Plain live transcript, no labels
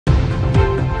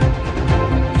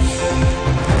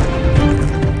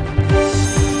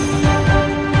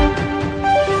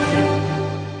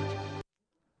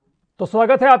तो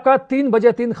स्वागत है आपका 3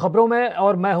 बजे 3 खबरों में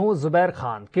और मैं हूं जुबैर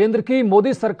खान। केंद्र की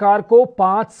मोदी सरकार को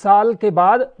 5 साल के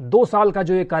बाद 2 साल का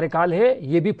जो ये कार्यकाल है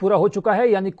ये भी पूरा हो चुका है,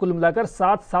 यानी कुल मिलाकर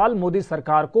 7 साल मोदी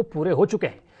सरकार को पूरे हो चुके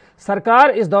हैं।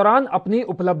 सरकार इस दौरान अपनी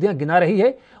उपलब्धियां गिना रही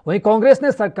है। वहीं कांग्रेस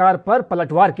ने सरकार पर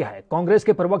पलटवार किया है। कांग्रेस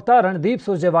के प्रवक्ता रणदीप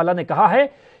सुरजेवाला ने कहा है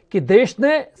कि देश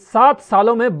ने 7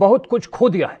 सालों में बहुत कुछ खो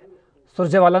दिया है।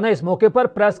 सुरजेवाला ने इस मौके पर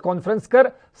प्रेस कॉन्फ्रेंस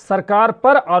कर सरकार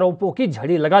पर आरोपों की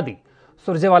झड़ी लगा दी।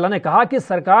 सुरजेवाला ने कहा कि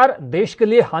सरकार देश के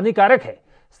लिए हानिकारक है।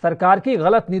 सरकार की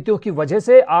गलत नीतियों की वजह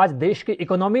से आज देश की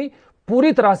इकोनॉमी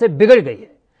पूरी तरह से बिगड़ गई है।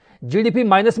 जीडीपी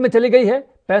माइनस में चली गई है।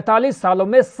 45 सालों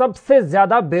में सबसे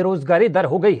ज्यादा बेरोजगारी दर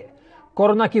हो गई है।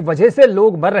 कोरोना की वजह से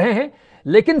लोग मर रहे हैं,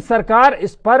 लेकिन सरकार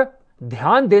इस पर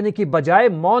ध्यान देने की बजाय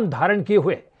मौन धारण किए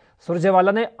हुए है।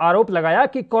 सुरजेवाला ने आरोप लगाया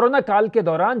कि कोरोना काल के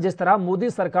दौरान जिस तरह मोदी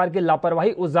सरकार की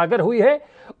लापरवाही उजागर हुई है,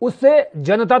 उससे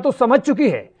जनता तो समझ चुकी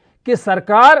है कि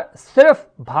सरकार सिर्फ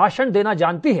भाषण देना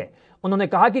जानती है। उन्होंने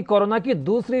कहा कि कोरोना की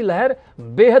दूसरी लहर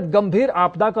बेहद गंभीर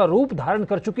आपदा का रूप धारण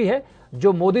कर चुकी है,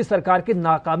 जो मोदी सरकार की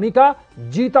नाकामी का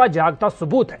जीता जागता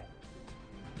सबूत है।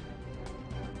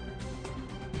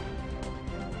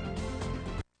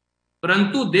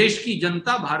 परंतु देश की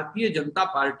जनता भारतीय जनता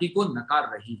पार्टी को नकार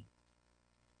रही है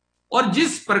और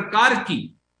जिस प्रकार की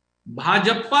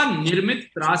भाजपा निर्मित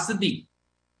त्रासदी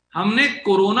हमने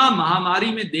कोरोना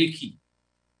महामारी में देखी,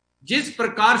 जिस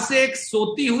प्रकार से एक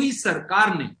सोती हुई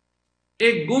सरकार ने,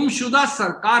 एक गुमशुदा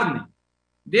सरकार ने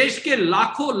देश के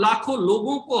लाखों लाखों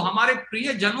लोगों को, हमारे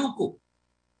प्रियजनों को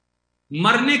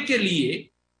मरने के लिए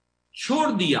छोड़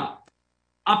दिया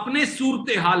अपने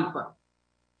सूरते हाल पर,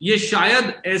 यह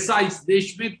शायद ऐसा इस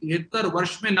देश में 73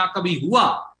 वर्ष में ना कभी हुआ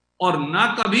और ना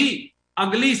कभी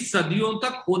अगली सदियों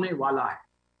तक होने वाला है।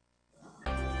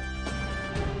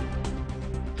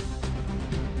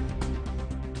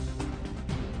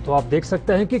 तो आप देख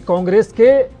सकते हैं कि कांग्रेस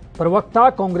के प्रवक्ता,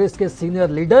 कांग्रेस के सीनियर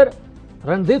लीडर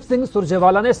रणदीप सिंह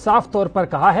सुरजेवाला ने साफ तौर पर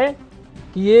कहा है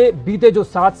कि ये बीते जो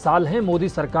 7 साल हैं मोदी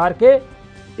सरकार के,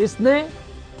 इसने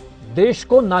देश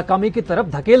को नाकामी की तरफ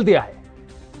धकेल दिया है।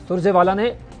 सुरजेवाला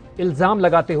ने इल्जाम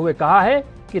लगाते हुए कहा है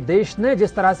कि देश ने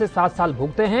जिस तरह से 7 साल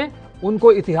भुगते हैं,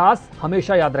 उनको इतिहास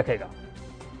हमेशा याद रखेगा।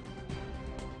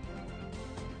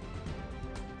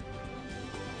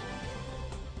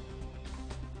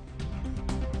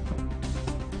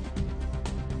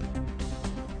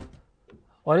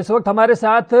 और इस वक्त हमारे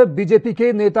साथ बीजेपी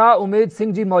के नेता उमेद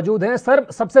सिंह जी मौजूद हैं। सर,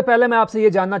 सबसे पहले मैं आपसे ये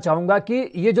जानना चाहूंगा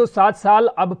कि ये जो 7 साल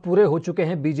अब पूरे हो चुके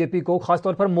हैं बीजेपी को,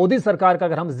 खासतौर पर मोदी सरकार का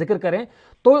अगर हम जिक्र करें,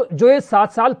 तो जो ये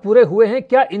 7 साल पूरे हुए हैं,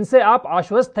 क्या इनसे आप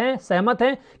आश्वस्त हैं, सहमत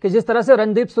हैं कि जिस तरह से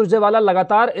रणदीप सुरजेवाला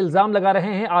लगातार इल्जाम लगा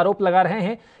रहे हैं, आरोप लगा रहे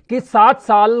हैं कि 7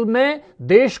 साल में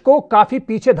देश को काफी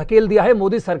पीछे धकेल दिया है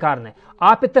मोदी सरकार ने,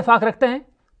 आप इत्तेफाक रखते हैं?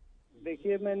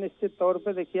 देखिए, मैं निश्चित तौर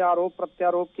पे, देखिए, आरोप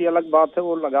प्रत्यारोप की अलग बात है,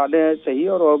 वो लगाने चाहिए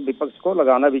और विपक्ष को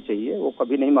लगाना भी चाहिए। वो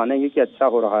कभी नहीं मानेंगे कि अच्छा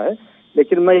हो रहा है।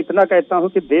 लेकिन मैं इतना कहता हूं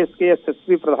कि देश के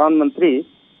यशस्वी प्रधानमंत्री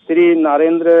श्री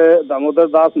नरेंद्र दामोदर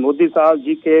दास मोदी साहब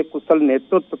जी के कुशल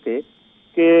नेतृत्व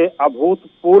के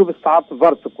अभूतपूर्व 7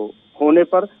 वर्ष को होने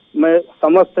पर मैं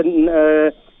समस्त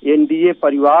एनडीए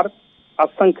परिवार,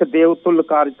 असंख्य देवतुल्य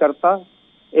कार्यकर्ता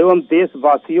एवं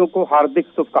देशवासियों को हार्दिक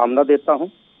शुभकामना देता हूं।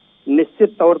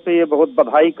 निश्चित तौर पे ये बहुत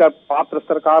बधाई का पात्र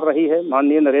सरकार रही है।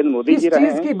 माननीय नरेंद्र मोदी जी रहे हैं।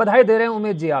 किस चीज की बधाई दे रहे हैं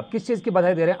उमेद जी? आप किस चीज की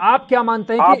बधाई दे रहे हैं? आप क्या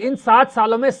मानते हैं कि इन 7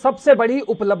 सालों में सबसे बड़ी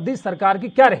उपलब्धि सरकार की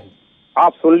क्या रही?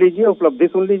 आप सुन लीजिए, उपलब्धि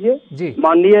सुन लीजिए जी।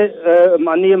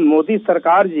 माननीय मोदी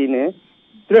सरकार जी ने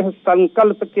दृढ़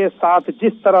संकल्प के साथ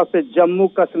जिस तरह से जम्मू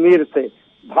कश्मीर से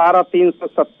धारा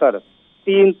 370,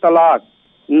 3 तलाक,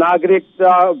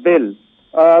 नागरिकता बिल,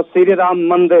 श्री राम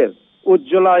मंदिर,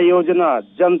 उज्ज्वला योजना,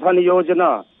 जनधन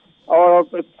योजना और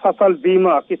फसल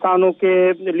बीमा, किसानों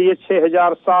के लिए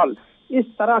 6000 साल, इस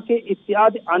तरह के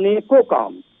इत्यादि अनेकों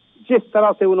काम जिस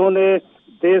तरह से उन्होंने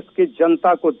देश की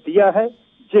जनता को दिया है,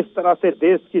 जिस तरह से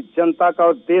देश की जनता का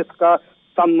और देश का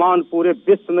सम्मान पूरे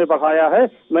विश्व में बढ़ाया है,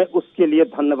 मैं उसके लिए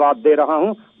धन्यवाद दे रहा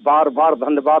हूं। बार बार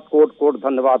धन्यवाद, कोट कोट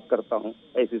धन्यवाद करता हूं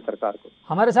ऐसी सरकार को।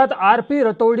 हमारे साथ आरपी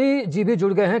रतोड़ी जी भी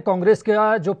जुड़ गए हैं, कांग्रेस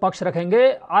का जो पक्ष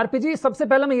रखेंगे। आरपी जी, सबसे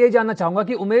पहले मैं यही जानना चाहूंगा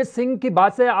कि उमेद सिंह की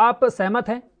बात से आप सहमत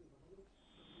हैं?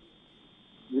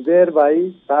 जुबैर भाई,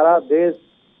 सारा देश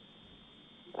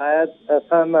शायद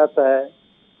असहमत है।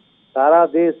 सारा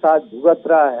देश आज भुगत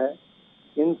रहा है।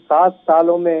 इन 7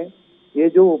 सालों में ये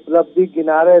जो उपलब्धि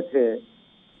गिना रहे थे,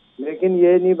 लेकिन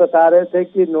ये नहीं बता रहे थे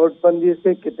कि नोटबंदी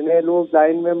से कितने लोग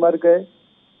लाइन में मर गए,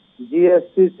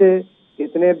 जीएसटी से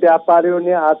कितने व्यापारियों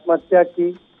ने आत्महत्या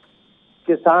की,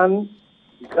 किसान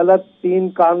गलत 3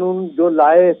 कानून जो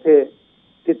लाए थे,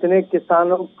 कितने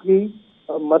किसानों की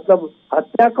मतलब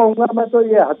हत्या कहूंगा मैं तो,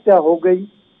 ये हत्या हो गई।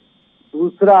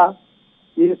 दूसरा,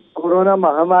 इस कोरोना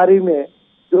महामारी में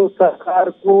जो सरकार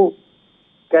को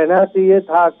कहना चाहिए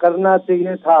था, करना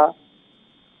चाहिए था,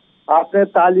 आपने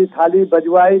ताली थाली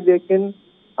बजवाई, लेकिन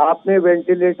आपने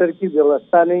वेंटिलेटर की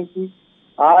व्यवस्था नहीं की।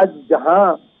 आज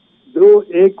जहां जो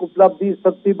एक उपलब्धि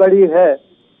सबसे बड़ी है,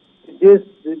 जिस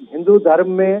हिंदू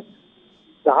धर्म में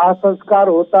दाह संस्कार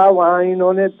होता वहां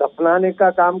इन्होंने दफनाने का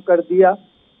काम कर दिया।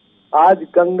 आज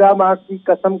गंगा माँ की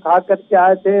कसम खा करके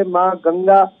आए थे, माँ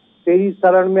गंगा तेरी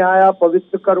शरण में आया,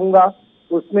 पवित्र करूंगा,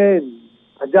 उसमें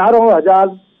हजारों हजार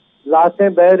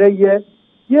लाशें बह रही है।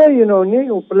 ये इन्होंने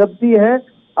उपलब्धि है।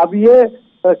 अब ये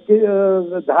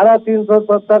धारा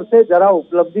 370 से जरा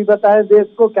उपलब्धि बताएं देश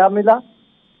को क्या मिला।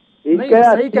 नहीं,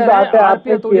 सही कह रहे हैं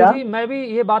आरपी अतुल्य जी। मैं भी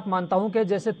ये बात मानता हूं कि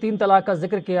जैसे 3 तलाक का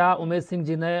जिक्र किया उमेश सिंह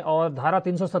जी ने और धारा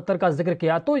 370 का जिक्र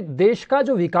किया, तो देश का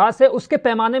जो विकास है उसके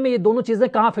पैमाने में ये दोनों चीजें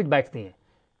कहां फिट बैठती हैं?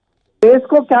 देश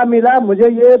को क्या मिला मुझे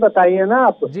ये बताइए ना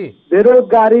आप जी।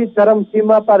 बेरोजगारी चरम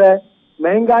सीमा पर है,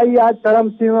 महंगाई आज चरम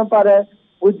सीमा पर है,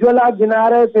 उज्ज्वला गिना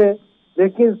रहे थे,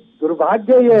 लेकिन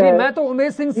दुर्भाग्य ये है। मैं तो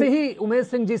उमेश सिंह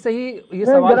जी से ही ये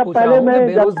सवाल पूछ रहा हूं कि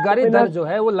बेरोजगारी दर जो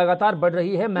है वो लगातार बढ़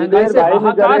रही है, महंगाई से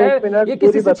हाहाकार है, ये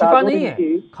किसी से छिपा नहीं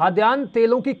है। खाद्यान्न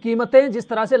तेलों की कीमतें जिस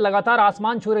तरह से लगातार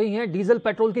आसमान छू रही हैं, डीजल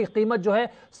पेट्रोल की कीमत जो है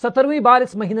 17वीं बार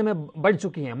इस महीने में बढ़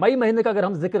चुकी है। मई महीने का अगर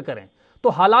हम जिक्र करें तो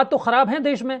हालात तो खराब हैं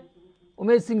देश में।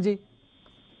 उमेश सिंह जी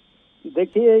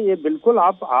देखिए, ये बिल्कुल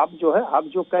आप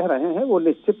जो कह रहे हैं वो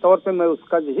निश्चित तौर पे मैं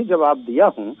उसका यही जवाब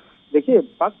दिया हूँ। देखिए,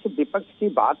 पक्ष विपक्ष की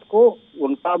बात को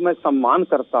उनका मैं सम्मान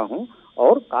करता हूं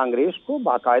और कांग्रेस को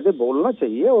बाकायदे बोलना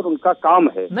चाहिए और उनका काम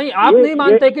है। नहीं, आप नहीं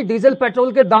मानते कि डीजल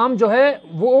पेट्रोल के दाम जो है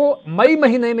वो मई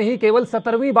महीने में ही केवल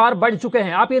 17वीं बार बढ़ चुके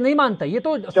हैं? आप ये नहीं मानते? ये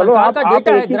तो सरकार का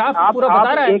डेटा है, ग्राफ पूरा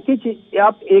बता रहा है।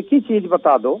 आप एक ही चीज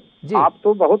बता दो, आप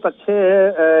तो बहुत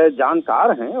अच्छे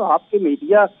जानकार हैं, आपके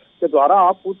मीडिया के द्वारा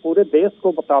आप पूरे देश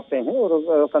को बताते हैं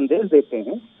और संदेश देते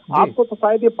हैं। आपको तो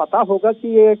शायद ये पता होगा कि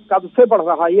ये कब से बढ़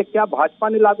रहा है, ये क्या भाजपा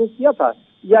ने लागू किया था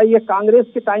या ये कांग्रेस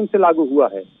के टाइम से लागू हुआ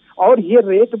है? और ये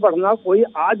रेट बढ़ना, कोई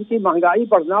आज की महंगाई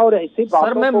बढ़ना और ऐसी बातों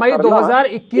सर, मैं मई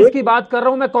 2021 की बात कर रहा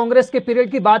हूं, मैं कांग्रेस के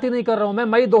पीरियड की बात ही नहीं कर रहा हूं, मैं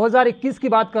मई 2021 की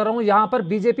बात कर रहा हूं। यहाँ पर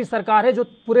बीजेपी सरकार है जो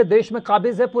पूरे देश में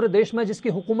काबिज है, पूरे देश में जिसकी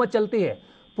हुकूमत चलती है,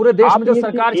 पूरे देश में जो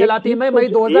सरकार चलाती है। मैं मई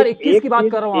 2021 की बात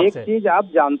कर रहा हूँ आपसे। एक चीज आप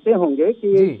जानते होंगे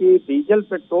कि डीजल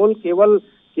पेट्रोल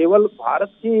केवल भारत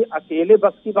की अकेले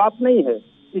बस की बात नहीं है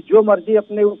कि जो मर्जी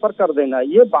अपने ऊपर कर देना,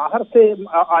 ये बाहर से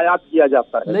आयात किया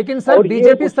जाता है। लेकिन सर,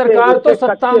 बीजेपी सरकार तो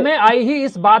सत्ता में आई ही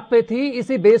इस बात पे थी,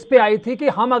 इसी बेस पे आई थी कि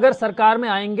हम अगर सरकार में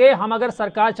आएंगे, हम अगर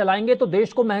सरकार चलाएंगे तो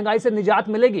देश को महंगाई से निजात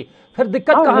मिलेगी। फिर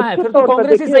दिक्कत कहाँ है? फिर तो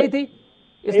कांग्रेस ही सही थी।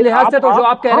 इस लिहाज से तो जो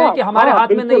आप कह रहे हैं कि हमारे हाथ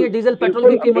में नहीं है डीजल पेट्रोल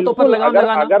की कीमतों पर लगाम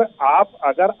लगाना।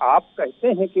 अगर आप कहते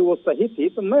हैं कि वो सही थी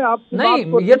तो मैं आप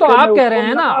नहीं, ये तो आप कह रहे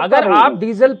हैं ना, अगर आप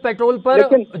डीजल पेट्रोल पर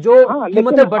जो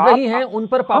कीमतें बढ़ रही हैं उन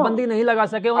पर पाबंदी नहीं लगा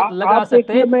सकते,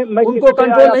 उनको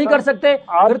कंट्रोल नहीं कर सकते,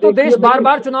 फिर तो देश बार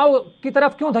बार चुनाव की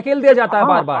तरफ क्यों धकेल दिया जाता है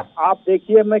बार बार? आप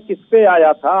देखिए, मैं किस पे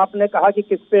आया था, आपने कहा कि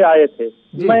किस पे आए थे,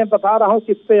 मैं बता रहा हूँ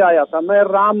किस पे आया था। मैं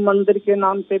राम मंदिर के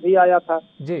नाम पे भी आया था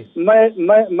जी।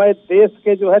 मैं देश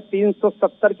के जो है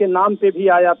 370 के नाम पे भी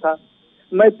आया था।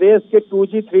 मैं देश के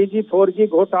 2G 3G 4G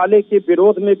घोटाले के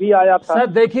विरोध में भी आया था। सर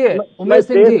देखिए उमेश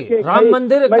सिंह जी, राम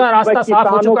मंदिर का रास्ता साफ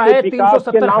हो चुका है,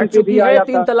 370 हट चुकी है,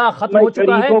 3 तलाक खत्म हो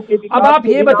चुका है। अब आप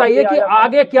ये बताइए कि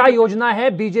आगे क्या योजना है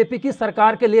बीजेपी की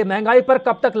सरकार के लिए? महंगाई पर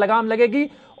कब तक लगाम लगेगी?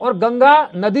 और गंगा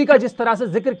नदी का जिस तरह से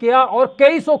जिक्र किया और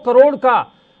कई सौ करोड़ का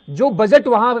जो बजट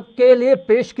वहां के लिए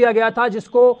पेश किया गया था,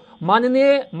 जिसको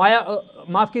माननीय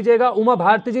माफ कीजिएगा उमा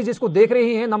भारती जी जिसको देख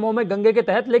रही हैं नमो में गंगे के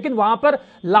तहत, लेकिन वहां पर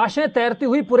लाशें तैरती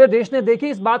हुई पूरे देश ने देखी।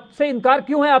 इस बात से इनकार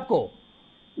क्यों है आपको?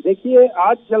 देखिए,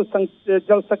 आज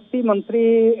जल शक्ति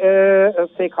मंत्री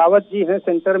शेखावत जी हैं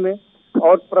सेंटर में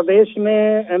और प्रदेश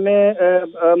में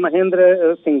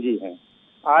महेंद्र सिंह जी हैं।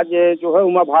 आज जो है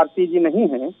उमा भारती जी नहीं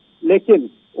हैं, लेकिन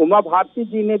उमा भारती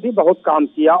जी ने भी बहुत काम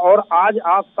किया। और आज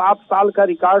आप 7 साल का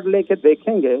रिकॉर्ड लेके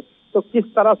देखेंगे तो किस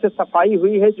तरह से सफाई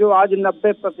हुई है, जो आज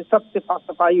 90% से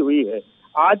सफाई हुई है।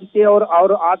 आज के और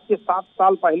आज के 7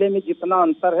 साल पहले में जितना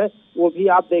अंतर है वो भी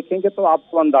आप देखेंगे तो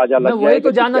आपको अंदाजा लग जाएगा। वही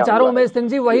तो जानना चाह रहा हूँ उमेश सिंह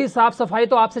जी, वही साफ सफाई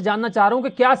तो आपसे जानना चाह रहा हूँ कि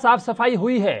क्या साफ सफाई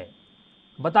हुई है,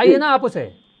 बताइए ना आप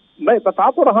उसे। मैं बता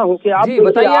तो रहा हूँ कि आप जी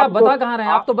बताइए, आप बता कहाँ रहे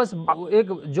हैं? आप तो बस एक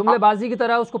जुमलेबाजी की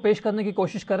तरह उसको पेश करने की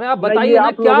कोशिश कर रहे हैं। आप बताइए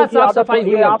ना क्या साफ सफाई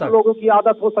हुई? आप लोगों की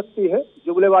आदत हो सकती है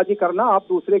जुमलेबाजी करना, आप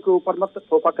दूसरे के ऊपर मत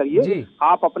थोपा करिए,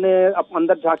 आप अपने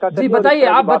अंदर झांका जी। बताइए,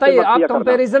 आप बताइए, आप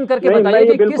कंपैरिजन करके बताइए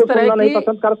कि किस तरह की। नहीं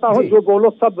पसंद करता हूँ जो बोलो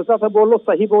सब बोलो,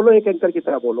 सही बोलो, एक एंकर की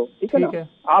तरह बोलो, ठीक है ना?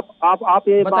 आप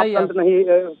ये मापदंड नहीं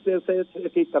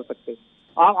ठीक कर सकते।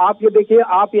 आप ये देखिए,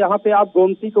 आप यहाँ पे आप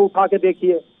गोमती को उठा के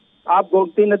देखिए, आप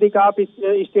गोमती नदी का आप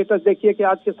स्टेटस देखिए कि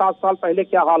आज के 7 साल पहले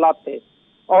क्या हालात थे,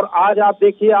 और आज आप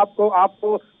देखिए आपको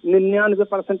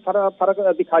 99% फर्क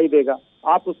दिखाई देगा।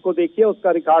 आप उसको देखिए,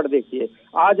 उसका रिकॉर्ड देखिए।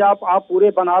 आज आप पूरे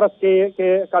बनारस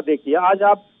का देखिए। आज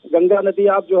आप गंगा नदी,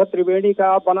 आप जो है त्रिवेणी का,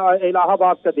 आप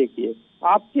इलाहाबाद का देखिए।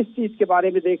 आप किस चीज के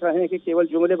बारे में देख रहे हैं कि केवल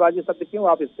जुमलेबाजी शब्द क्यों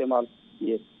आप इस्तेमाल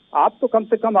किए? आप तो कम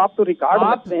से कम आप तो रिकॉर्ड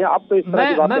रखते हैं। आप तो इस तरह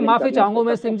की बातें मैं माफी चाहूंगा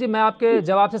उमेश सिंह जी, मैं आपके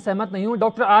जवाब से सहमत नहीं हूं।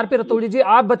 Doctor RP. रतोड़ी जी,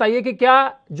 आप बताइए कि क्या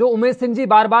जो उमेश सिंह जी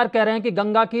बार बार कह रहे हैं कि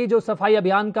गंगा की जो सफाई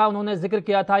अभियान का उन्होंने जिक्र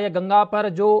किया था, या गंगा पर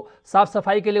जो साफ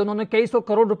सफाई के लिए उन्होंने कई सौ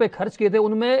करोड़ रुपए खर्च किए थे,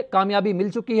 उनमें कामयाबी मिल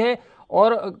चुकी है,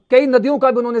 और कई नदियों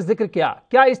का भी उन्होंने जिक्र किया।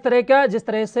 क्या इस तरह का, जिस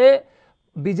तरह से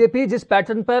बीजेपी जिस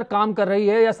पैटर्न पर काम कर रही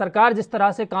है, या सरकार जिस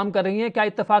तरह से काम कर रही है, क्या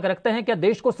इत्तेफाक रखते हैं? क्या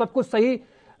देश को सब कुछ सही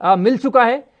मिल चुका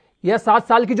है? या 7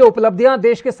 साल की जो उपलब्धियां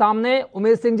देश के सामने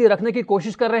उमेश सिंह जी रखने की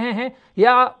कोशिश कर रहे हैं,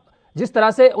 या जिस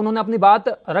तरह से उन्होंने अपनी बात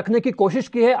रखने की कोशिश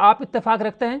की है, आप इत्तेफाक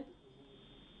रखते हैं?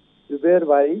 जुबेर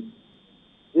भाई,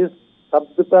 जिस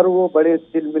शब्द पर वो बड़े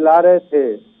चिलमिला रहे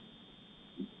थे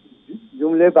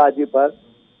जुमलेबाजी पर,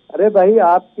 अरे भाई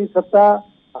आपकी सत्ता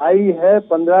आई है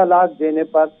 15 लाख देने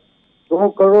पर, 2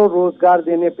 करोड़ रोजगार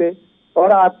देने पे,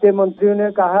 और आपके मंत्रियों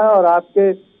ने कहा और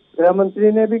आपके गृह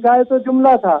मंत्री ने भी कहा, है तो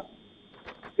जुमला था।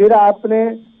 फिर आपने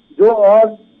जो और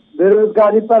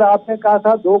बेरोजगारी पर आपने कहा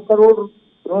था 2 करोड़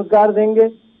रोजगार देंगे,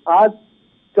 आज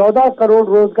 14 करोड़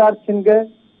रोजगार छिन गए,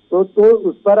 तो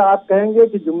उस पर आप कहेंगे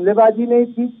कि जुमलेबाजी नहीं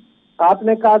थी?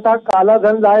 आपने कहा था काला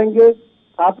धन लाएंगे,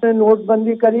 आपने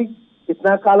नोटबंदी करी,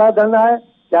 कितना काला धन आया,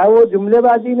 क्या वो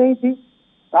जुमलेबाजी नहीं थी?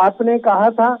 आपने कहा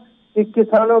था कि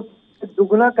किसानों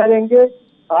दुगना करेंगे,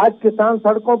 आज किसान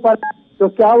सड़कों पर, तो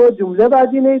क्या वो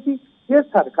जुमलेबाजी नहीं थी? ये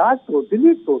सरकार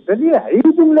टोटली है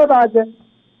ही जुमलेबाज है।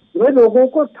 ये लोगों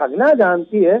को ठगना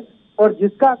जानती है, और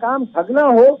जिसका काम ठगना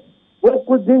हो वो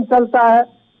कुछ दिन चलता है,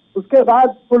 उसके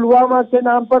बाद पुलवामा के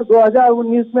नाम पर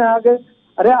 2019 में आ गए।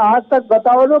 अरे आज तक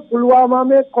बताओ ना, पुलवामा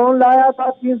में कौन लाया था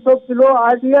 300 किलो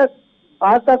RDX?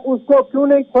 आज तक उसको क्यों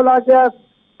नहीं खोला गया?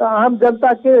 आम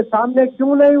जनता के सामने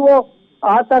क्यों नहीं वो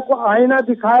आज तक आईना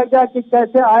दिखाया गया कि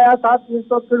कैसे आया था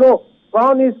 300 किलो,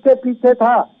 कौन इसके पीछे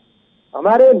था?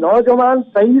 हमारे नौजवान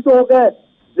शहीद हो गए,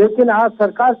 लेकिन आज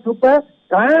सरकार चुप है।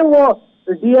 कहाँ है वो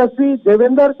DSP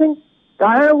देवेंद्र सिंह?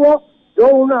 कहाँ है वो जो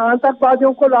उन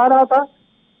आतंकवादियों को ला रहा था?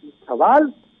 सवाल,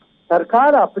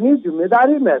 सरकार अपनी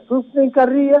जिम्मेदारी महसूस नहीं कर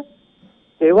रही है।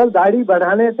 केवल दाढ़ी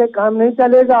बढ़ाने से काम नहीं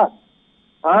चलेगा।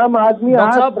 आम आदमी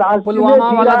आज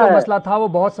पुलवामा वाला जो मसला था वो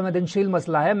बहुत संवेदनशील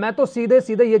मसला है। मैं तो सीधे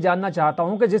सीधे ये जानना चाहता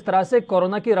हूं कि जिस तरह से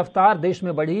कोरोना की रफ्तार देश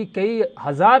में बढ़ी, कई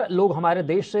हजार लोग हमारे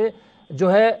देश से जो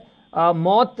है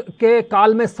मौत के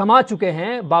काल में समा चुके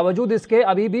हैं, बावजूद इसके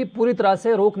अभी भी पूरी तरह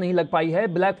से रोक नहीं लग पाई है।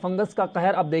 ब्लैक फंगस का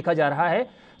कहर अब देखा जा रहा है।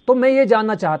 तो मैं ये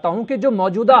जानना चाहता हूं कि जो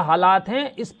मौजूदा हालात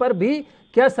हैं, इस पर भी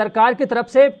क्या सरकार की तरफ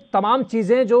से तमाम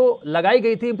चीजें जो लगाई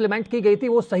गई थी, इंप्लीमेंट की गई थी,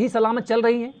 वो सही सलामत चल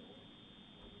रही हैं?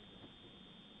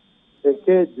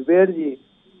 देखिए जुबेर जी,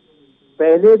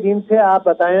 पहले दिन से आप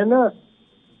बताएं ना,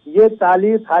 ये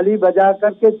ताली थाली बजा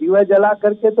करके, दिया जला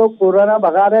करके तो कोरोना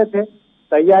भगा रहे थे।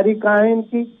 तैयारी कहाँ है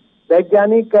इनकी?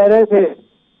 वैज्ञानिक कह रहे थे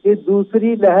कि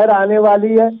दूसरी लहर आने वाली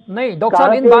है। नहीं डॉक्टर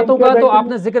साहब, इन बातों का तो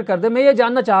आपने जिक्र कर दिया। मैं ये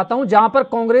जानना चाहता हूं, जहां पर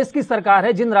कांग्रेस की सरकार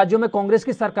है, जिन राज्यों में कांग्रेस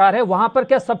की सरकार है, वहां पर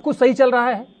क्या सब कुछ सही चल रहा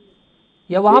है,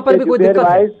 या वहां पर भी कोई दिक्कत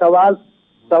है?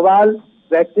 सवाल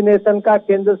वैक्सीनेशन का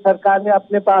केंद्र सरकार ने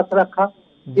अपने पास रखा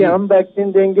कि हम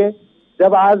वैक्सीन देंगे।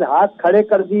 जब आज हाथ खड़े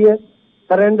कर दिए,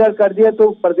 सरेंडर कर दिए, तो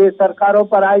प्रदेश सरकारों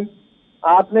पर आई।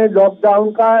 आपने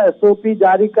लॉकडाउन का SOP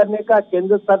जारी करने का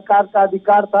केंद्र सरकार का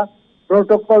अधिकार था,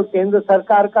 प्रोटोकॉल केंद्र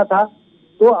सरकार का था।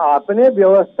 तो आपने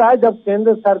व्यवस्था जब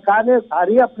केंद्र सरकार ने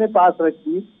सारी अपने पास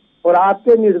रखी, और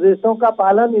आपके निर्देशों का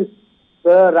पालन इस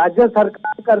राज्य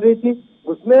सरकार कर रही थी,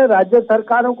 उसमें राज्य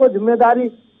सरकारों को जिम्मेदारी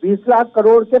 20 लाख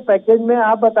करोड़ के पैकेज में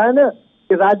आप बताएं ना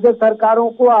कि राज्य सरकारों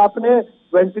को आपने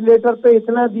वेंटिलेटर पे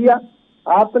इतना दिया,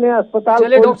 आपने अस्पताल।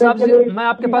 चलिए डॉक्टर साहब जी, मैं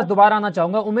आपके पास दोबारा आना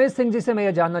चाहूंगा। उमेश सिंह जी से मैं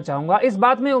ये जानना चाहूंगा, इस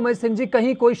बात में उमेश सिंह जी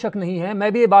कहीं कोई शक नहीं है,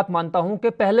 मैं भी ये बात मानता हूं कि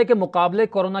पहले के मुकाबले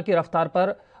कोरोना की रफ्तार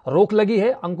पर रोक लगी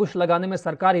है, अंकुश लगाने में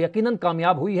सरकार यकीनन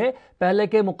कामयाब हुई है। पहले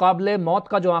के मुकाबले मौत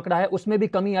का जो आंकड़ा है उसमें भी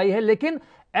कमी आई है, लेकिन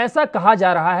ऐसा कहा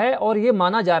जा रहा है और यह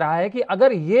माना जा रहा है कि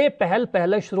अगर ये पहल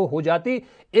पहले शुरू हो जाती,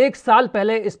 1 साल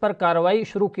पहले इस पर कार्रवाई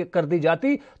शुरू कर दी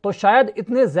जाती, तो शायद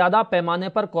इतने ज्यादा पैमाने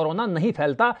पर कोरोना नहीं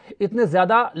फैलता, इतने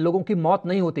ज्यादा लोगों की मौत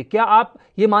नहीं होती। क्या आप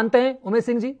ये मानते हैं उमेश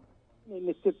सिंह जी?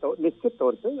 निश्चित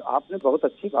तौर पे आपने बहुत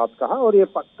अच्छी बात कहा, और ये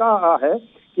पक्का है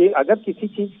कि अगर किसी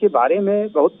चीज के बारे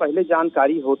में बहुत पहले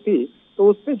जानकारी होती तो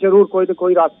उस पर जरूर कोई न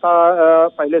कोई रास्ता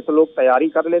पहले से लोग तैयारी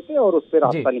कर लेते और उस पर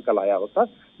रास्ता निकल आया होता।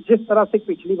 जिस तरह से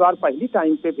पिछली बार पहली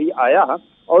टाइम पे भी आया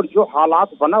और जो हालात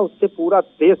बना उससे पूरा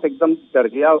देश एकदम डर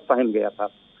गया और सहम गया था,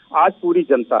 आज पूरी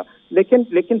जनता।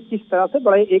 लेकिन किस तरह से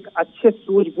बड़े एक अच्छे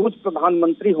सूझबूझ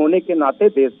प्रधानमंत्री होने के नाते,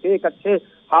 देश के एक अच्छे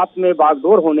हाथ में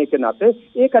बागडोर होने के नाते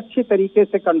एक अच्छी तरीके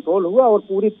से कंट्रोल हुआ और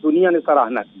पूरी दुनिया ने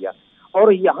सराहना किया।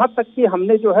 और यहाँ तक कि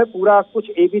हमने जो है पूरा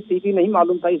कुछ ABCD नहीं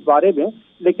मालूम था इस बारे में,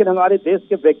 लेकिन हमारे देश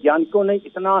के वैज्ञानिकों ने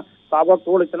इतना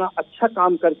ताबड़तोड़ इतना अच्छा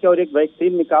काम करके और एक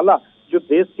वैक्सीन निकाला जो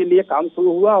देश के लिए काम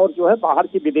शुरू हुआ, और जो है बाहर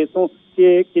के विदेशों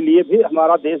के लिए भी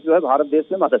हमारा देश जो है भारत देश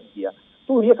ने मदद किया।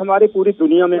 तो एक हमारी पूरी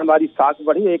दुनिया में हमारी साख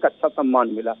बढ़ी, एक अच्छा सम्मान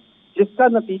मिला, जिसका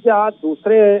नतीजा आज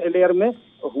दूसरे लेयर में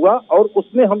हुआ और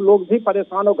उसमें हम लोग भी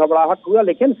परेशान और घबराहट हुआ,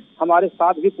 लेकिन हमारे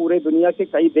साथ भी पूरे दुनिया के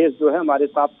कई देश जो है हमारे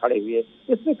साथ खड़े हुए,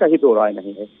 इसमें कहीं दो राय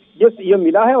नहीं है। ये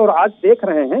मिला है और आज देख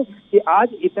रहे हैं कि आज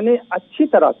इतने अच्छी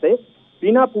तरह से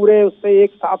बिना पूरे उससे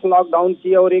एक साथ लॉकडाउन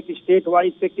किए और एक स्टेट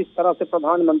वाइज से किस तरह से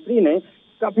प्रधानमंत्री ने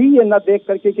कभी ये न देख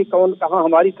करके कि कौन कहाँ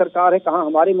हमारी सरकार है, कहाँ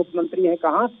हमारे मुख्यमंत्री हैं,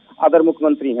 कहाँ अदर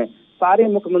मुख्यमंत्री हैं, सारे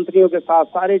मुख्यमंत्रियों के साथ,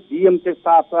 सारे DM के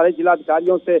साथ, सारे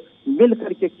जिलाधिकारियों से मिल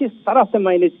करके किस तरह से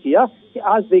मैनेज किया कि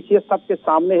आज देखिए सबके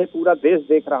सामने है, पूरा देश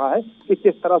देख रहा है कि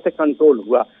किस तरह से कंट्रोल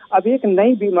हुआ। अब एक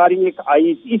नई बीमारी एक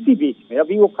आई इसी बीच में,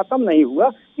 अभी वो खत्म नहीं हुआ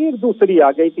कि एक दूसरी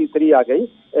आ गई, तीसरी आ गई,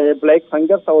 ब्लैक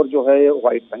फंगस और जो है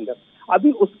व्हाइट फंगस।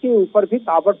 अभी उसके ऊपर भी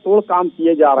ताबड़तोड़ काम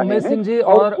किए जा रहे हैं। उमेश सिंह जी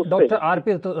और डॉक्टर RP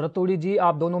रतूड़ी जी,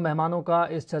 आप दोनों मेहमानों का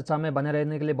इस चर्चा में बने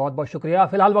रहने के लिए बहुत बहुत शुक्रिया।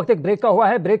 फिलहाल वक्त एक ब्रेक का हुआ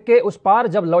है, ब्रेक के उस पार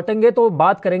जब लौटेंगे तो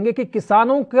बात करेंगे कि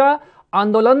किसानों का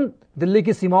आंदोलन दिल्ली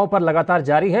की सीमाओं पर लगातार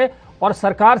जारी है और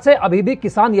सरकार से अभी भी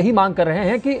किसान यही मांग कर रहे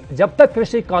हैं कि जब तक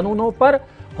कृषि कानूनों पर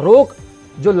रोक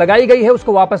जो लगाई गई है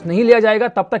उसको वापस नहीं लिया जाएगा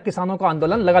तब तक किसानों का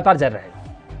आंदोलन लगातार जारी रहेगा।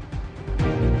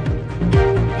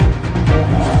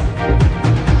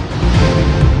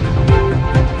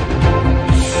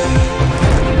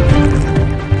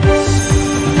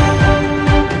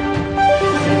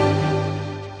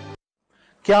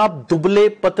 क्या आप दुबले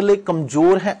पतले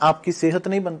कमजोर हैं? आपकी सेहत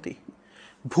नहीं बनती,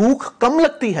 भूख कम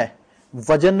लगती है,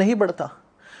 वजन नहीं बढ़ता।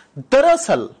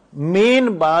 दरअसल मेन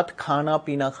बात खाना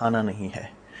पीना खाना नहीं है,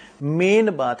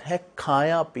 मेन बात है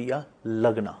खाया पिया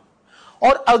लगना।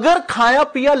 और अगर खाया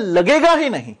पिया लगेगा ही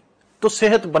नहीं तो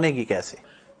सेहत बनेगी कैसे?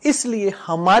 इसलिए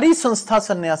हमारी संस्था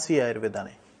सन्यासी आयुर्वेदा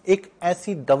ने एक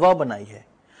ऐसी दवा बनाई है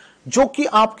जो कि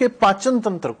आपके पाचन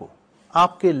तंत्र को,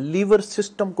 आपके लीवर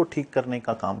सिस्टम को ठीक करने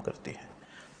का काम करती है,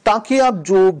 ताकि आप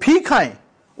जो भी खाएं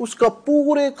उसका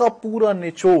पूरे का पूरा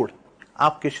निचोड़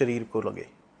आपके शरीर को लगे,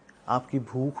 आपकी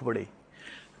भूख बढ़े,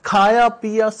 खाया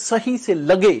पिया सही से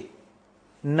लगे,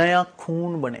 नया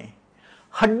खून बने,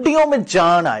 हड्डियों में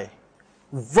जान आए,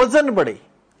 वजन बढ़े,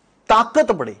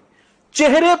 ताकत बढ़े,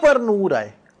 चेहरे पर नूर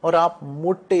आए और आप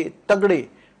मोटे तगड़े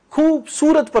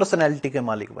खूबसूरत पर्सनैलिटी के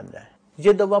मालिक बन जाएं।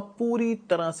 यह दवा पूरी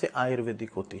तरह से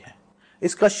आयुर्वेदिक होती है।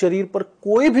 इसका शरीर पर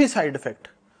कोई भी साइड इफेक्ट,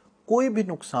 कोई भी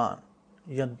नुकसान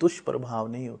या दुष्प्रभाव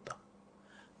नहीं होता।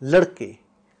 लड़के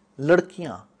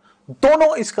लड़कियां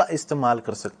दोनों इसका इस्तेमाल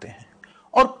कर सकते हैं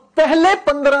और पहले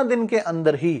 15 दिन के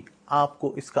अंदर ही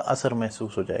आपको इसका असर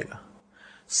महसूस हो जाएगा।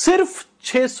 सिर्फ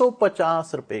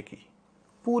 650 रुपए की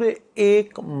पूरे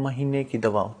 1 महीने की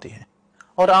दवा होती है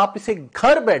और आप इसे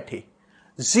घर बैठे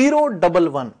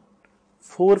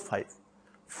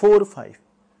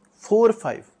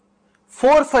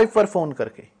 01145454545 पर फोन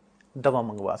करके दवा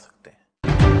मंगवा सकते हैं।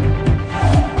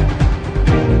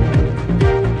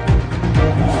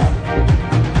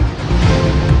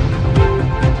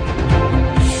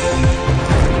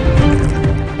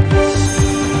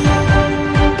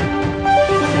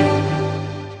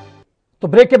 तो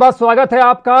ब्रेक के बाद स्वागत है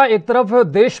आपका। एक तरफ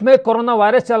देश में कोरोना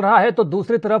वायरस चल रहा है तो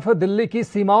दूसरी तरफ दिल्ली की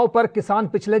सीमाओं पर किसान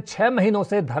पिछले 6 महीनों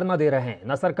से धरना दे रहे हैं।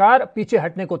 न सरकार पीछे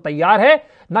हटने को तैयार है,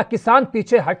 न किसान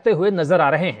पीछे हटते हुए नजर आ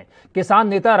रहे हैं। किसान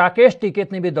नेता राकेश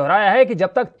टिकैत ने भी दोहराया है कि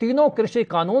जब तक तीनों कृषि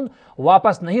कानून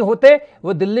वापस नहीं होते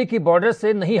वो दिल्ली की बॉर्डर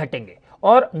से नहीं हटेंगे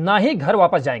और न ही घर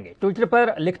वापस जाएंगे। ट्विटर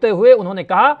पर लिखते हुए उन्होंने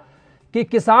कहा कि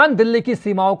किसान दिल्ली की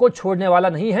सीमाओं को छोड़ने वाला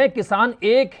नहीं है। किसान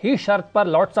एक ही शर्त पर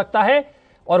लौट सकता है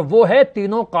और वो है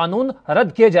तीनों कानून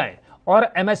रद्द किए जाएं और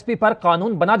MSP पर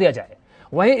कानून बना दिया जाए।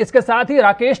 वहीं इसके साथ ही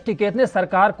राकेश टिकैत ने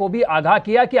सरकार को भी आगाह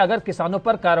किया कि अगर किसानों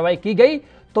पर कार्रवाई की गई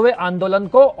तो वे आंदोलन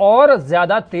को और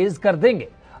ज्यादा तेज कर देंगे।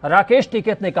 राकेश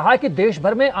टिकैत ने कहा कि देश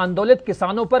भर में आंदोलित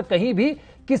किसानों पर कहीं भी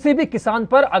किसी भी किसान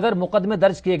पर अगर मुकदमे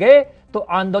दर्ज किए गए तो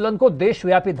आंदोलन को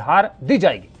देशव्यापी धार दी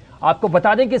जाएगी। आपको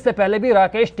बता दें कि इससे पहले भी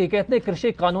राकेश टिकैत ने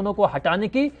कृषि कानूनों को हटाने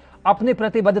की अपनी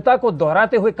प्रतिबद्धता को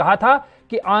दोहराते हुए कहा था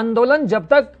कि आंदोलन जब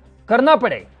तक करना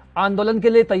पड़े, आंदोलन के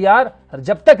लिए तैयार,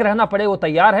 जब तक रहना पड़े वो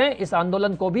तैयार हैं। इस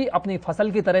आंदोलन को भी अपनी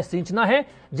फसल की तरह सींचना है,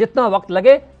 जितना वक्त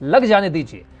लगे लग जाने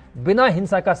दीजिए, बिना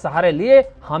हिंसा का सहारे लिए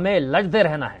हमें लड़ते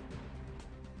रहना है।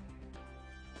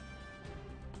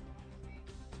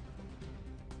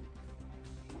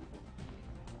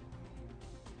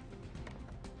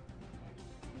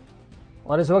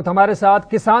 और इस वक्त हमारे साथ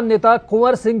किसान नेता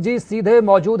कुंवर सिंह जी सीधे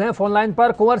मौजूद हैं फोन लाइन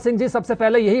पर। कुंवर सिंह जी, सबसे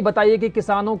पहले यही बताइए कि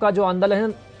किसानों का जो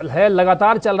आंदोलन है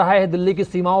लगातार चल रहा है दिल्ली की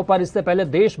सीमाओं पर, इससे पहले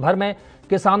देश भर में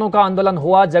किसानों का आंदोलन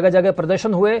हुआ, जगह जगह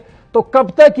प्रदर्शन हुए, तो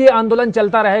कब तक ये आंदोलन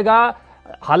चलता रहेगा?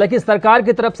 हालांकि सरकार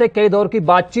की तरफ से कई दौर की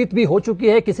बातचीत भी हो चुकी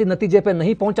है, किसी नतीजे पर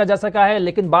नहीं पहुंचा जा सका है,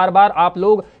 लेकिन बार बार आप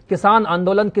लोग किसान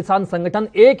आंदोलन, किसान संगठन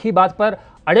एक ही बात पर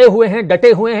अड़े हुए हैं,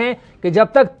 डटे हुए हैं कि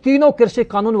जब तक तीनों कृषि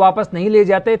कानून वापस नहीं ले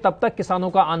जाते तब तक किसानों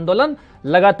का आंदोलन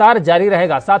लगातार जारी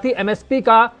रहेगा। साथ ही एमएसपी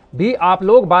का भी आप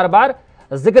लोग बार बार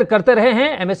जिक्र करते रहे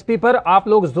हैं, एमएसपी पर आप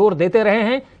लोग जोर देते रहे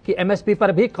हैं कि एमएसपी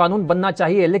पर भी कानून बनना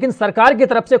चाहिए, लेकिन सरकार की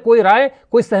तरफ से कोई राय,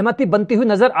 कोई सहमति बनती हुई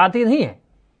नजर आती नहीं है।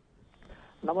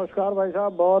 नमस्कार भाई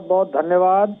साहब, बहुत बहुत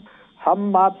धन्यवाद।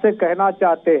 हम आपसे कहना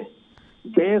चाहते हैं,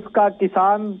 देश का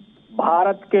किसान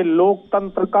भारत के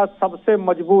लोकतंत्र का सबसे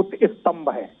मजबूत स्तंभ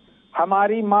है।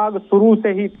 हमारी मांग शुरू से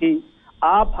ही थी,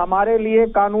 आप हमारे लिए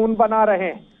कानून बना रहे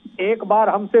हैं। एक बार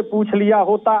हमसे पूछ लिया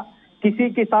होता, किसी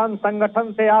किसान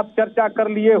संगठन से आप चर्चा कर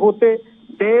लिए होते,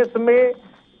 देश में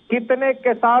कितने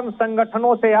किसान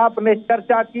संगठनों से आपने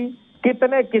चर्चा की,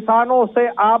 कितने किसानों से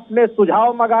आपने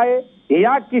सुझाव मंगाए,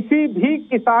 या किसी भी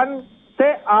किसान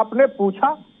से आपने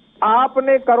पूछा?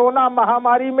 आपने कोरोना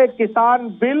महामारी में किसान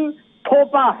बिल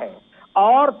थोपा है,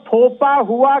 और थोपा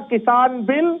हुआ किसान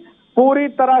बिल पूरी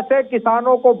तरह से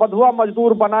किसानों को बंधुआ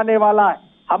मजदूर बनाने वाला है।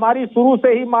 हमारी शुरू से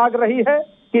ही मांग रही है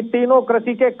कि तीनों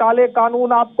कृषि के काले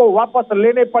कानून आपको वापस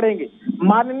लेने पड़ेंगे।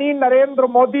 माननीय नरेंद्र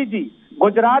मोदी जी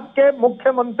गुजरात के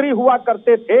मुख्यमंत्री हुआ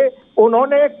करते थे,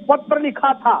 उन्होंने एक पत्र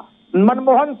लिखा था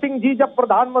मनमोहन सिंह जी जब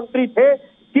प्रधानमंत्री थे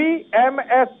कि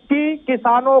एमएसपी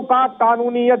किसानों का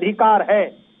कानूनी अधिकार है।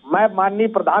 मैं माननीय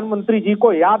प्रधानमंत्री जी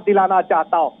को याद दिलाना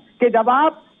चाहता हूं कि जब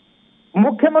आप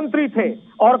मुख्यमंत्री थे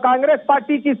और कांग्रेस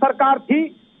पार्टी की सरकार थी,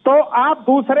 तो आप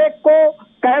दूसरे को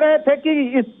कह रहे थे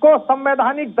कि इसको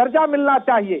संवैधानिक दर्जा मिलना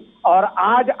चाहिए, और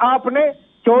आज आपने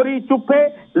चोरी चुपे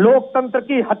लोकतंत्र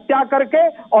की हत्या करके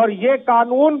और ये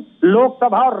कानून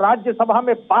लोकसभा और राज्यसभा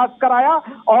में पास कराया,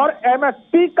 और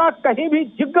एमएसपी का कहीं भी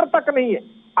जिक्र तक नहीं है।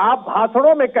 आप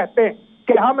भाषणों में कहते हैं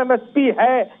कि हम एमएसपी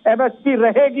है, एमएसपी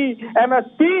रहेगी,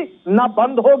 एमएसपी ना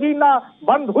बंद होगी ना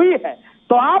बंद हुई है।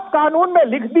 तो आप कानून में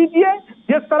लिख दीजिए,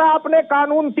 जिस तरह आपने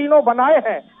कानून तीनों बनाए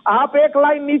हैं, आप एक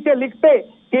लाइन नीचे लिखते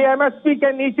कि एमएसपी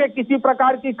के नीचे किसी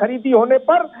प्रकार की खरीदी होने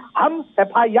पर हम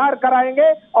एफआईआर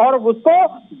कराएंगे और उसको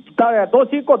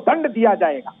दोषी को दंड दिया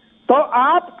जाएगा। तो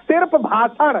आप सिर्फ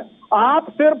भाषण, आप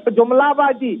सिर्फ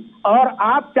जुमलाबाजी, और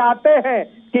आप चाहते हैं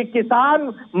कि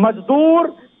किसान मजदूर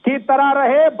की तरह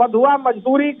रहे, बंधुआ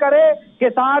मजदूरी करे,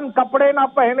 किसान कपड़े ना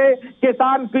पहने,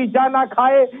 किसान पिज्जा ना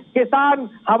खाए, किसान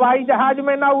हवाई जहाज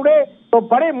में ना उड़े। तो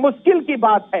बड़े मुश्किल की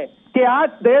बात है कि आज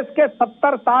देश के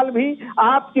 70 साल भी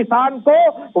आप किसान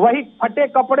को वही फटे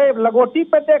कपड़े लगोटी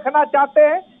पे देखना चाहते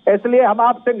हैं। इसलिए हम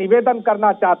आपसे निवेदन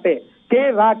करना चाहते हैं कि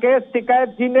राकेश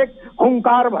टिकैत जी ने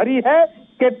हुंकार भरी है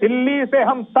कि दिल्ली से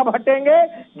हम तब हटेंगे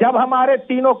जब हमारे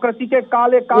तीनों कृषि के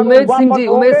काले कानून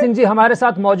उमेश सिंह जी हमारे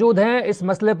साथ मौजूद हैं इस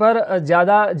मसले पर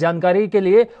ज्यादा जानकारी के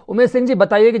लिए। उमेश सिंह जी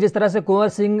बताइए कि जिस तरह से कुंवर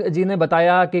सिंह जी ने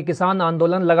बताया कि किसान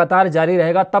आंदोलन लगातार जारी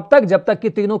रहेगा तब तक जब तक कि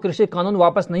तीनों कृषि कानून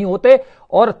वापस नहीं होते,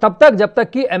 और तब तक जब तक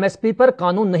कि एमएसपी पर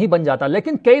कानून नहीं बन जाता।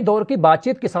 लेकिन कई दौर की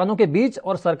बातचीत किसानों के बीच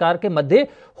और सरकार के मध्य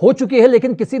हो चुकी है,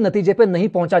 लेकिन किसी नतीजे पर नहीं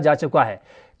पहुंचा जा चुका है।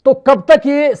 तो कब तक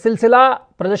ये सिलसिला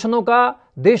प्रदर्शनों का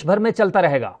देश भर में चलता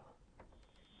रहेगा?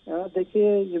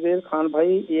 देखिए जुबेर खान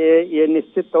भाई, ये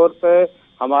निश्चित तौर पर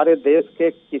हमारे देश के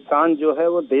किसान जो है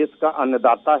वो देश का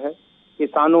अन्नदाता है।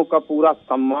 किसानों का पूरा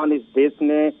सम्मान इस देश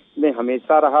में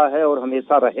हमेशा रहा है और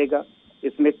हमेशा रहेगा,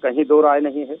 इसमें कहीं दो राय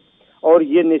नहीं है। और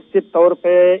ये निश्चित तौर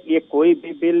पे ये कोई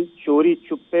भी बिल चोरी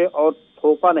चुप्पे और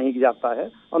थोपा नहीं जाता है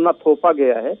और न थोपा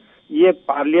गया है। ये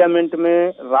पार्लियामेंट में,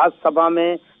 राज्यसभा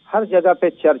में, हर जगह पे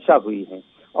चर्चा हुई है,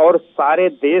 और सारे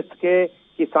देश के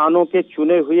किसानों के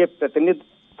चुने हुए प्रतिनिधि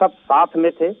सब साथ में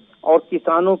थे, और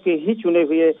किसानों के ही चुने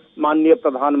हुए माननीय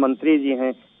प्रधानमंत्री जी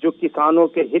हैं जो किसानों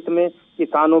के हित में,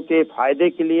 किसानों के फायदे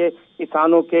के लिए,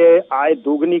 किसानों के आय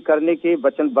दोगुनी करने की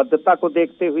वचनबद्धता को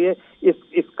देखते हुए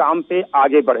इस काम पे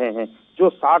आगे बढ़े हैं, जो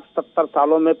 60-70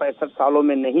 सालों में, 65 सालों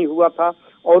में नहीं हुआ था,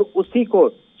 और उसी को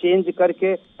चेंज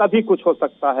करके तभी कुछ हो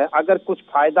सकता है। अगर कुछ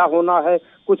फायदा होना है,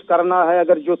 कुछ करना है,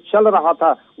 अगर जो चल रहा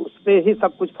था उस पे ही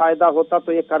सब कुछ फायदा होता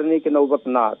तो ये करने की नौबत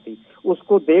ना आती।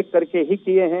 उसको देख करके ही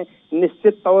किए हैं।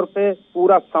 निश्चित तौर पे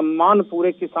पूरा सम्मान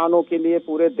पूरे किसानों के लिए,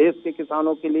 पूरे देश के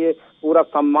किसानों के लिए पूरा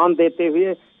सम्मान देते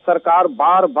हुए सरकार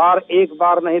बार बार, एक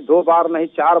बार नहीं, 2 बार नहीं,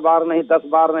 4 बार नहीं, 10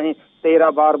 बार नहीं,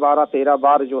 13 बार, 12-13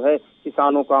 बार जो है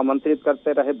किसानों को आमंत्रित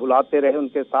करते रहे, बुलाते रहे,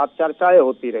 उनके साथ चर्चाएं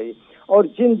होती रही। और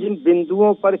जिन जिन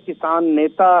बिंदुओं पर किसान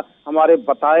नेता हमारे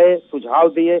बताए, सुझाव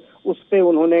दिए, उस पे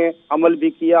उन्होंने अमल भी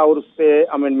किया और उस पे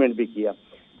अमेंडमेंट भी किया।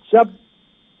 जब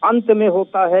अंत में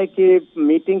होता है कि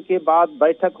मीटिंग के बाद,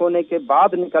 बैठक होने के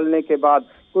बाद, निकलने के बाद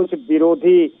कुछ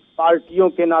विरोधी पार्टियों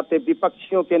के नाते,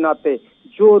 विपक्षियों के नाते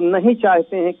जो नहीं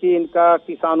चाहते हैं कि इनका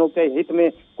किसानों के हित में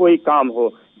कोई काम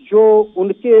हो, जो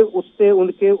उनके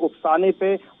उकसाने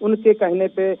पे, उनके कहने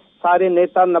पे सारे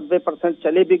नेता 90%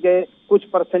 चले भी गए, कुछ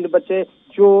परसेंट बचे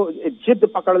जो जिद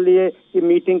पकड़ लिए कि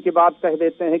मीटिंग के बाद कह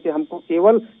देते हैं कि हमको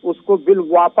केवल उसको बिल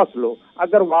वापस लो।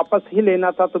 अगर वापस ही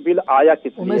लेना था तो बिल आया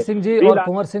किस लिए? उमेश सिंह जी और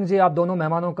कुंवर सिंह जी, आप दोनों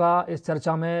मेहमानों का इस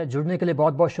चर्चा में जुड़ने के लिए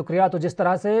बहुत बहुत शुक्रिया। तो जिस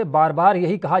तरह से बार बार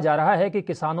यही कहा जा रहा है कि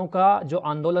किसानों का जो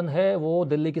आंदोलन है वो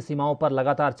दिल्ली की सीमाओं पर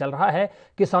लगातार चल रहा है,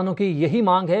 किसानों की यही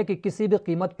मांग है कि किसी भी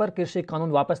कीमत पर कृषि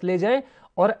कानून वापस ले जाए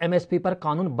और एमएसपी पर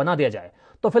कानून बना दिया जाए।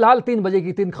 तो फिलहाल 3 बजे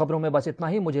की 3 खबरों में बस इतना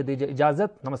ही। मुझे दीजिए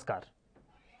इजाजत, नमस्कार।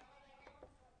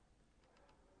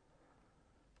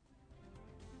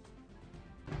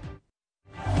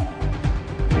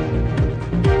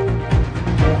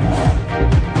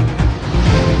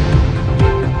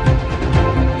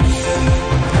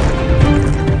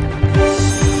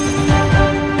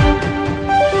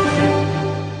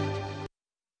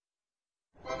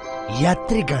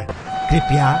 यात्रीगण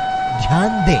कृपया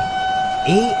ध्यान दें,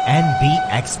 A&B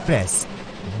express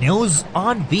news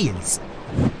on wheels,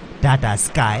 Tata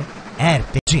sky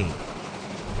Airtel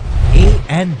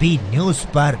A&B news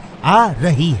पर आ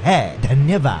रही है।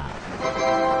 धन्यवाद।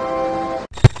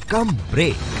 कम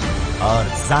ब्रेक और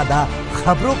ज्यादा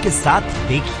खबरों के साथ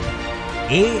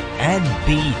देखिए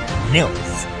A&B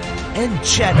news in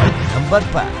channel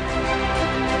number पर।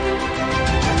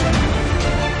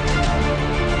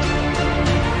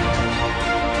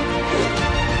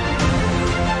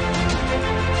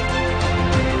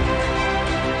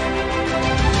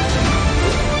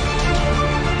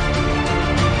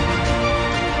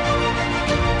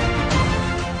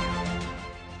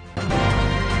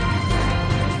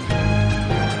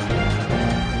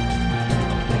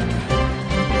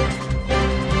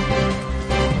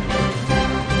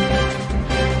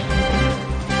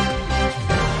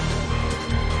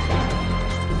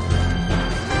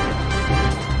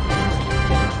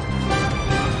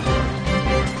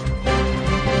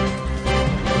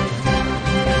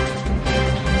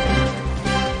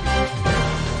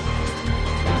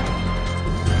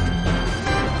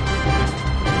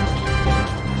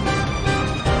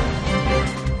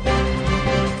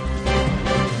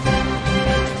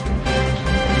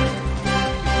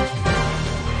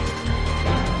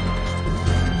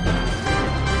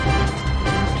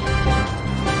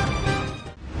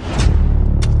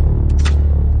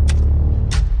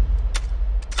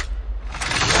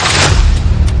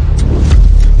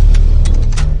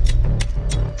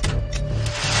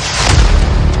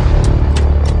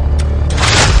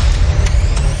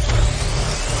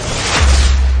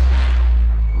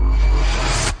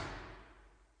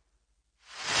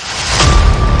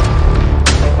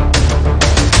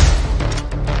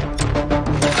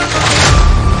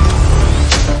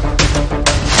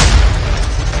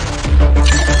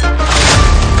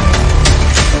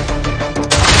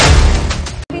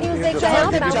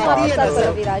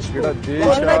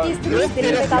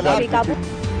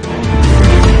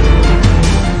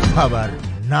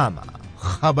 खबरनामा,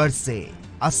 खबर से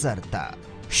असर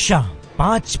तक शाम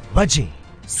 5 बजे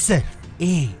सिर्फ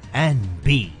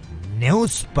A&B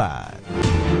न्यूज पर।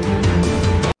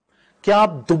 क्या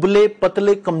आप दुबले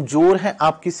पतले कमजोर हैं?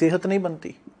 आपकी सेहत नहीं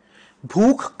बनती,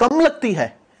 भूख कम लगती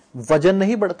है, वजन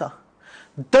नहीं बढ़ता।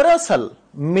 दरअसल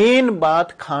मेन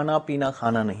बात खाना पीना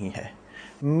खाना नहीं है,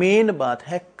 मेन बात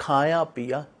है खाया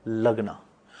पिया लगना।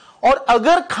 और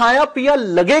अगर खाया पिया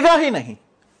लगेगा ही नहीं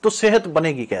तो सेहत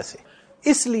बनेगी कैसे?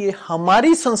 इसलिए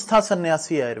हमारी संस्था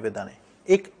सन्यासी आयुर्वेदा ने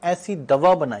एक ऐसी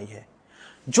दवा बनाई है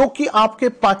जो कि आपके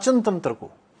पाचन तंत्र को,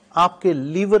 आपके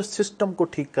लीवर सिस्टम को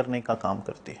ठीक करने का काम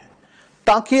करती है,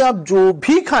 ताकि आप जो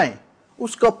भी खाएं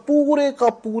उसका पूरे का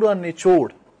पूरा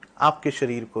निचोड़ आपके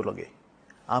शरीर को लगे,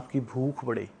 आपकी भूख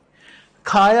बढ़े,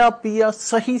 खाया पिया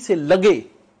सही से लगे,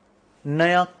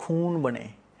 नया खून बने,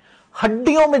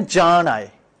 हड्डियों में जान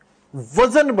आए,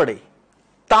 वजन बढ़े,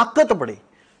 ताकत बढ़े,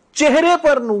 चेहरे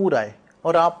पर नूर आए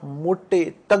और आप मोटे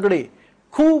तगड़े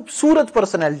खूबसूरत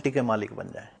पर्सनैलिटी के मालिक बन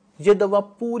जाएं। यह दवा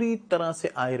पूरी तरह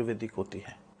से आयुर्वेदिक होती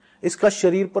है। इसका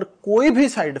शरीर पर कोई भी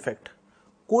साइड इफेक्ट,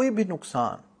 कोई भी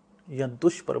नुकसान या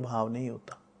दुष्प्रभाव नहीं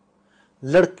होता।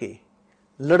 लड़के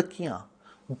लड़कियां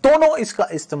दोनों इसका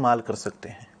इस्तेमाल कर सकते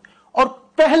हैं और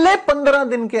पहले 15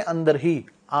 दिन के अंदर ही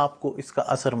आपको इसका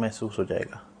असर महसूस हो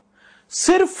जाएगा।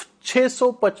 सिर्फ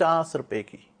 650 रुपए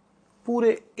की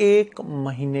पूरे 1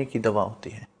 महीने की दवा होती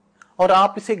है और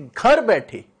आप इसे घर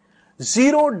बैठे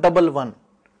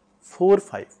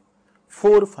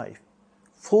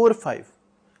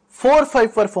 01145454545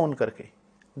 पर फोन करके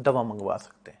दवा मंगवा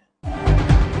सकते हैं।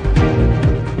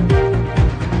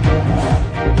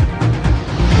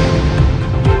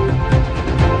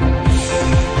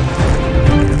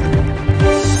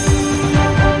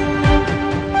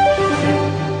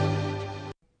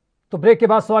 तो ब्रेक के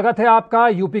बाद स्वागत है आपका।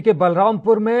 यूपी के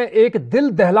बलरामपुर में एक दिल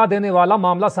दहला देने वाला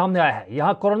मामला सामने आया है।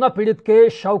 यहां कोरोना पीड़ित के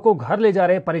शव को घर ले जा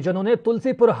रहे परिजनों ने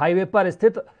तुलसीपुर हाईवे पर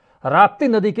स्थित राप्ती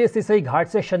नदी के सिसई घाट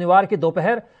से शनिवार की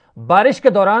दोपहर बारिश के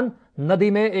दौरान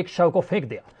नदी में एक शव को फेंक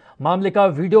दिया। मामले का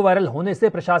वीडियो वायरल होने से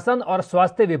प्रशासन और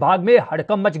स्वास्थ्य विभाग में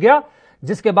हड़कंप मच गया,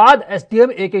 जिसके बाद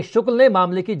एसडीएम AK शुक्ल ने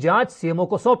मामले की जांच सीएमओ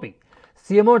को सौंपी।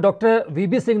 सीएमओ डॉक्टर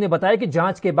VB सिंह ने बताया कि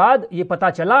जांच के बाद यह पता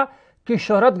चला कि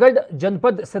शोहरतगढ़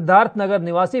जनपद सिद्धार्थनगर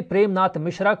निवासी प्रेमनाथ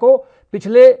मिश्रा को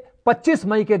पिछले 25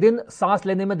 मई के दिन सांस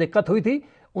लेने में दिक्कत हुई थी।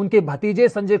 उनके भतीजे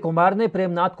संजय कुमार ने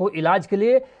प्रेमनाथ को इलाज के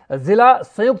लिए जिला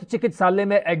संयुक्त चिकित्सालय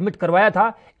में एडमिट करवाया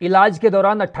था। इलाज के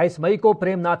दौरान 28 मई को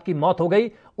प्रेमनाथ की मौत हो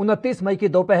गई। 29 मई की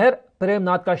दोपहर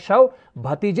प्रेमनाथ का शव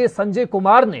भतीजे संजय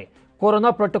कुमार ने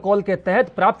कोरोना प्रोटोकॉल के तहत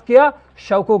प्राप्त किया।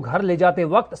 शव को घर ले जाते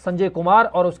वक्त संजय कुमार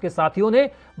और उसके साथियों ने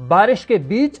बारिश के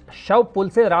बीच शव पुल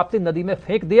से राप्ती नदी में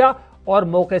फेंक दिया और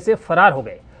मौके से फरार हो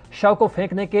गए। शव को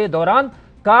फेंकने के दौरान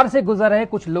कार से गुजर रहे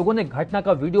कुछ लोगों ने घटना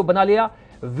का वीडियो बना लिया।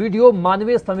 वीडियो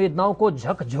मानवीय संवेदनाओं को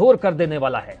झकझोर कर देने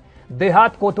वाला है।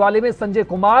 देहात कोतवाली में संजय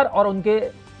कुमार और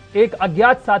उनके एक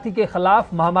अज्ञात साथी के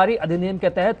खिलाफ महामारी अधिनियम के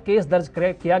तहत केस दर्ज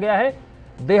किया गया है।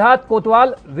 देहात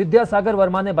कोतवाल विद्यासागर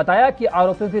वर्मा ने बताया कि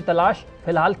आरोपियों की तलाश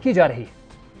फिलहाल की जा रही है।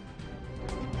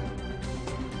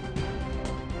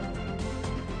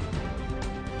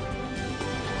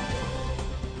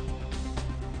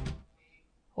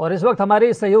 और इस वक्त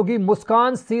हमारी सहयोगी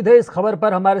मुस्कान सीधे इस खबर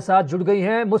पर हमारे साथ जुड़ गई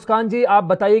हैं। मुस्कान जी, आप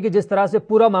बताइए कि जिस तरह से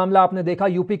पूरा मामला आपने देखा,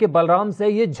 यूपी के बलराम से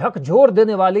ये झकझोर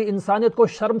देने वाली, इंसानियत को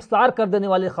शर्मसार कर देने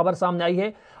वाली खबर सामने आई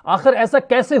है, आखिर ऐसा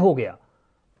कैसे हो गया?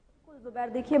 जुबैर,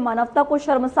 देखिए, मानवता को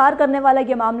शर्मसार करने वाला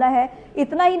ये मामला है।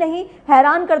 इतना ही नहीं,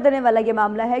 हैरान कर देने वाला ये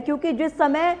मामला है, क्योंकि जिस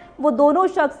समय वो दोनों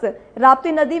शख्स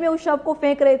राप्ती नदी में उस शव को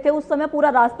फेंक रहे थे, उस समय पूरा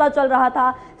रास्ता चल रहा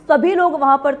था, सभी लोग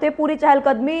वहां पर थे, पूरी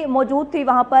चहलकदमी मौजूद थी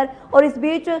वहां पर। और इस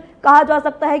बीच कहा जा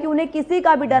सकता है कि उन्हें किसी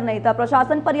का भी डर नहीं था।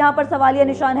 प्रशासन पर यहां पर सवालिया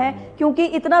निशान है, क्योंकि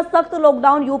इतना सख्त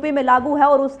लॉकडाउन यूपी में लागू है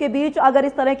और उसके बीच अगर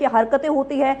इस तरह की हरकतें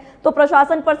होती है तो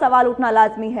प्रशासन पर सवाल उठना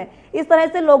लाजमी है। इस तरह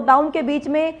से लॉकडाउन के बीच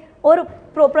में और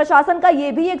प्रशासन का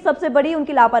ये भी एक सबसे बड़ी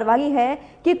उनकी लापरवाही है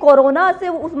कि कोरोना से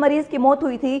उस मरीज की मौत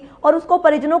हुई थी और उसको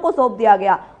परिजनों को सौंप दिया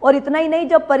गया। और इतना ही नहीं,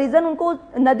 जब परिजन उनको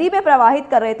नदी में प्रवाहित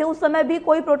कर रहे थे उस समय भी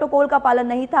कोई प्रोटोकॉल का पालन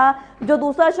नहीं था। जो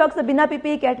दूसरा शख्स बिना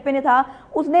PPE किट पहने था,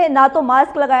 उसने ना तो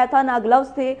मास्क लगाया था, ना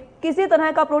ग्लव्स थे, किसी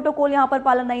तरह का प्रोटोकॉल यहाँ पर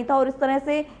पालन नहीं था। और इस तरह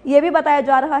से ये भी बताया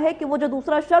जा रहा है कि वो जो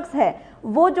दूसरा शख्स है,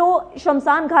 वो जो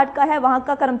शमशान घाट का है, वहाँ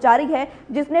का कर्मचारी है,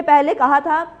 जिसने पहले कहा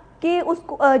था कि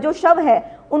उसको जो शव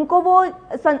है उनको वो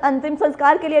अंतिम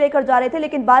संस्कार के लिए लेकर जा रहे थे,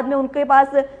 लेकिन बाद में उनके पास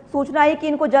सूचना आई कि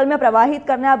इनको जल में प्रवाहित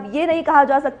करना है। अब ये नहीं कहा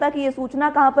जा सकता कि ये सूचना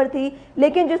कहाँ पर थी,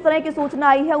 लेकिन जिस तरह की सूचना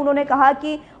आई है, उन्होंने कहा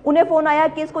कि उन्हें फोन आया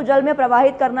कि इसको जल में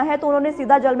प्रवाहित करना है, तो उन्होंने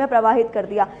सीधा जल में प्रवाहित कर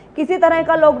दिया। किसी तरह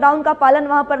का लॉकडाउन का पालन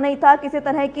वहां पर नहीं था, किसी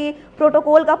तरह की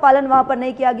प्रोटोकॉल का पालन वहां पर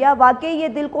नहीं किया गया। वाकई ये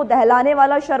दिल को दहलाने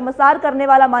वाला, शर्मसार करने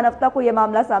वाला मानवता को यह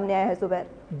मामला सामने आया है। जुबैर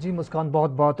जी, मुस्कान,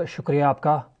 बहुत बहुत शुक्रिया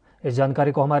आपका इस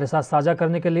जानकारी को हमारे साथ साझा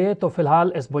करने के लिए। तो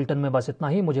फिलहाल इस बुलेटिन में बस इतना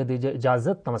ही। मुझे दीजिए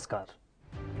इजाजत। नमस्कार।